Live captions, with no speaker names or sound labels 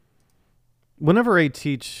Whenever I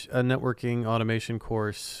teach a networking automation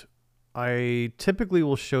course, I typically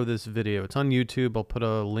will show this video. It's on YouTube. I'll put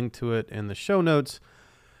a link to it in the show notes.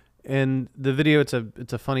 And the video, it's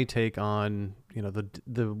a funny take on, you know,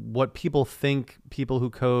 the what people think people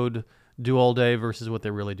who code do all day versus what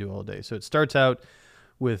they really do all day. So it starts out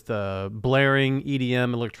with blaring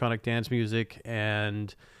EDM, electronic dance music,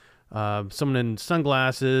 and someone in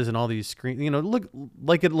sunglasses and all these screens. You know, look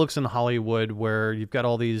like it looks in Hollywood, where you've got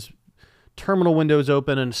all these terminal windows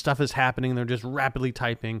open and stuff is happening. They're just rapidly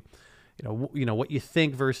typing. You know what you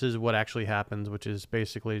think versus what actually happens, which is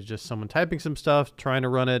basically just someone typing some stuff, trying to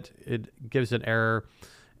run it. It gives an error,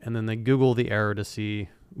 and then they Google the error to see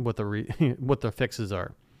what the what the fixes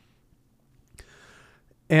are.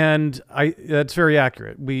 And that's very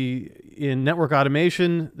accurate. In network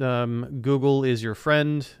automation, Google is your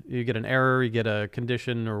friend. You get an error, you get a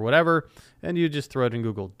condition or whatever, and you just throw it in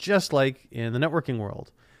Google, just like in the networking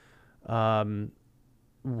world.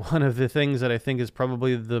 One of the things that I think is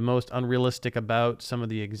probably the most unrealistic about some of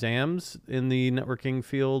the exams in the networking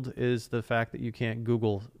field is the fact that you can't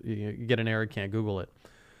Google. You get an error, can't Google it.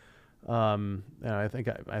 And I think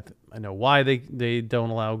I know why they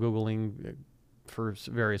don't allow Googling for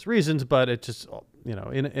various reasons, but it just, you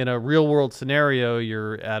know, in a real world scenario,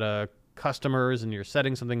 you're at a customer's and you're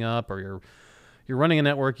setting something up, or you're running a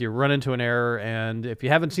network, you run into an error, and if you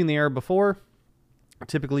haven't seen the error before,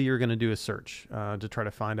 typically you're going to do a search to try to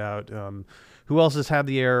find out who else has had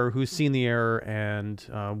the error, who's seen the error, and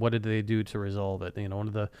what did they do to resolve it. You know, one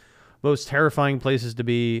of the most terrifying places to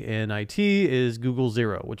be in IT is Google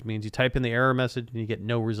Zero, which means you type in the error message and you get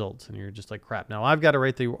no results, and you're just like, crap. Now I've got to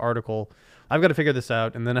write the article, I've got to figure this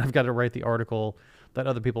out, and then I've got to write the article that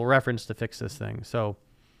other people reference to fix this thing. So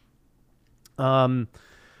the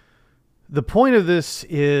point of this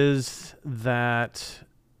is that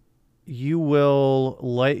you will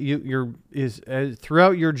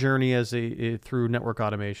throughout your journey through network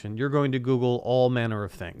automation, you're going to Google all manner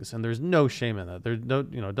of things, and there's no shame in that. There's no,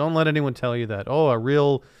 don't let anyone tell you that, oh, a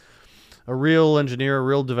real engineer, a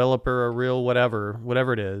real developer, a real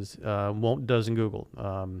whatever it is, doesn't Google.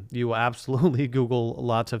 You will absolutely Google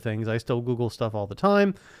lots of things. I still Google stuff all the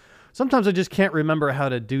time. Sometimes I just can't remember how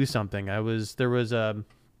to do something. I was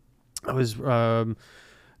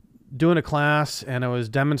doing a class, and I was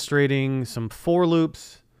demonstrating some for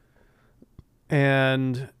loops,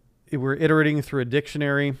 and we're iterating through a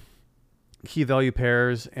dictionary, key value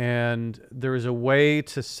pairs, and there was a way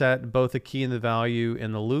to set both the key and the value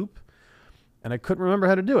in the loop, and I couldn't remember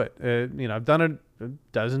how to do it. I've done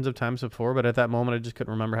it dozens of times before, but at that moment I just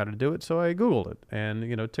couldn't remember how to do it, so I Googled it, and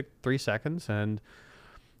it took 3 seconds,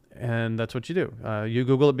 and that's what you do. You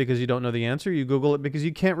Google it because you don't know the answer. You Google it because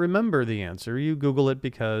you can't remember the answer. You Google it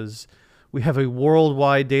because we have a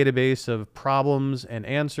worldwide database of problems and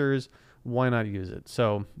answers. Why not use it?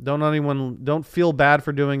 So don't feel bad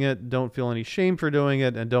for doing it. Don't feel any shame for doing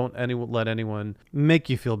it, and don't let anyone make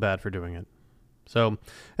you feel bad for doing it. So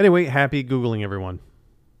anyway, happy Googling, everyone.